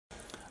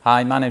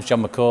Hi, my name's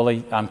John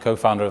McCauley. I'm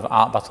co-founder of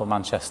Art Battle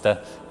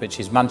Manchester, which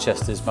is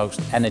Manchester's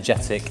most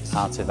energetic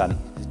art event.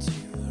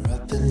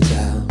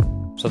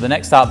 So the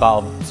next art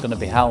battle is going to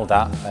be held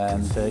at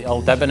the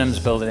old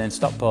Debenhams building in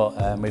Stockport.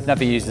 We've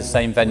never used the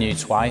same venue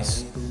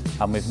twice,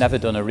 and we've never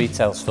done a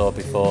retail store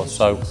before,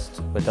 so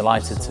we're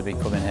delighted to be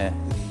coming here.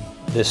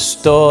 The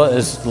store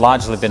has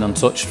largely been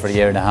untouched for a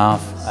year and a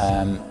half.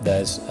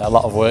 There's a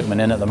lot of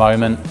workmen in at the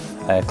moment,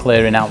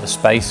 clearing out the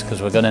space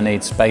because we're going to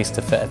need space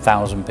to fit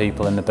 1,000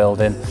 people in the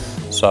building.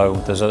 So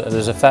there's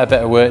a fair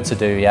bit of work to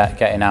do yet,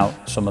 getting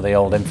out some of the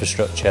old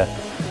infrastructure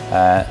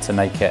to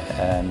make it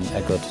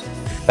a good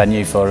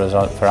venue for us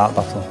for Art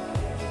Battle.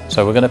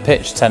 So we're going to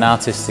pitch 10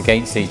 artists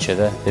against each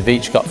other. They've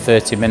each got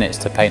 30 minutes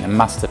to paint a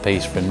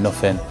masterpiece from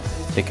nothing.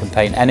 They can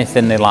paint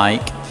anything they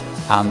like,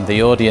 and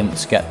the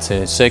audience get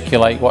to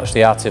circulate, watch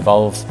the art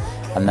evolve,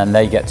 and then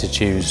they get to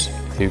choose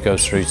who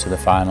goes through to the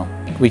final.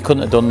 We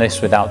couldn't have done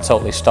this without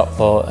Totally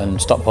Stockport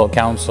and Stockport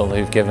Council,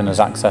 who've given us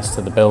access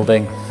to the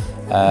building.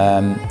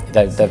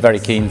 They're very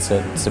keen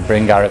to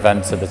bring our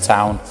event to the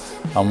town,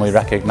 and we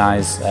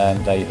recognise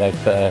they've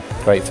put a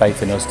great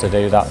faith in us to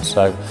do that,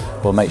 so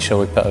we'll make sure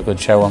we put a good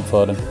show on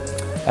for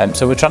them.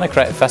 So we're trying to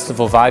create a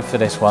festival vibe for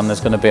this one.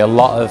 There's going to be a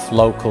lot of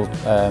local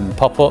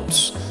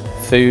pop-ups,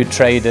 food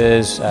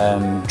traders,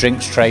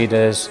 drinks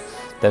traders.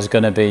 There's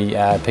going to be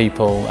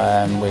people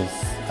with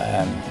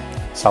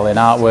selling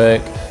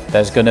artwork.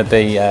 There's going to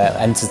be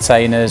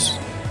entertainers.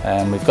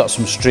 We've got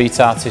some street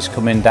artists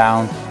coming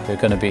down who are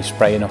going to be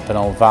spraying up an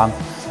old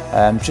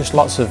van. Just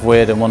lots of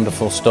weird and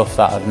wonderful stuff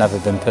that have never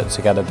been put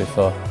together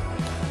before.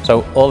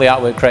 So all the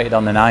artwork created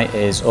on the night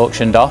is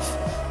auctioned off,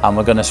 and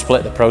we're going to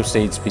split the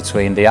proceeds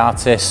between the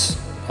artists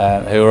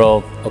who are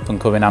all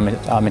up-and-coming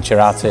amateur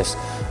artists,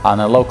 and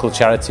a local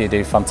charity who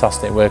do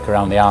fantastic work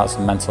around the arts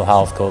and mental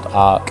health called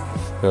ARC,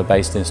 who are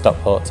based in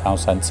Stockport Town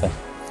Centre.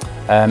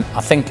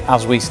 I think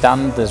as we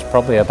stand, there's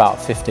probably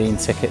about 15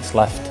 tickets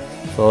left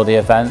for the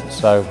event,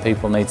 so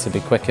people need to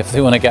be quick if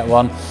they want to get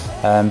one,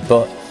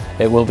 but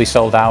it will be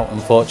sold out.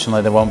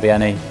 Unfortunately, there won't be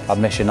any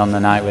admission on the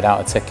night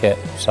without a ticket,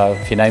 so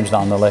if your name's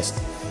not on the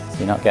list,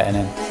 you're not getting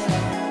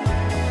in.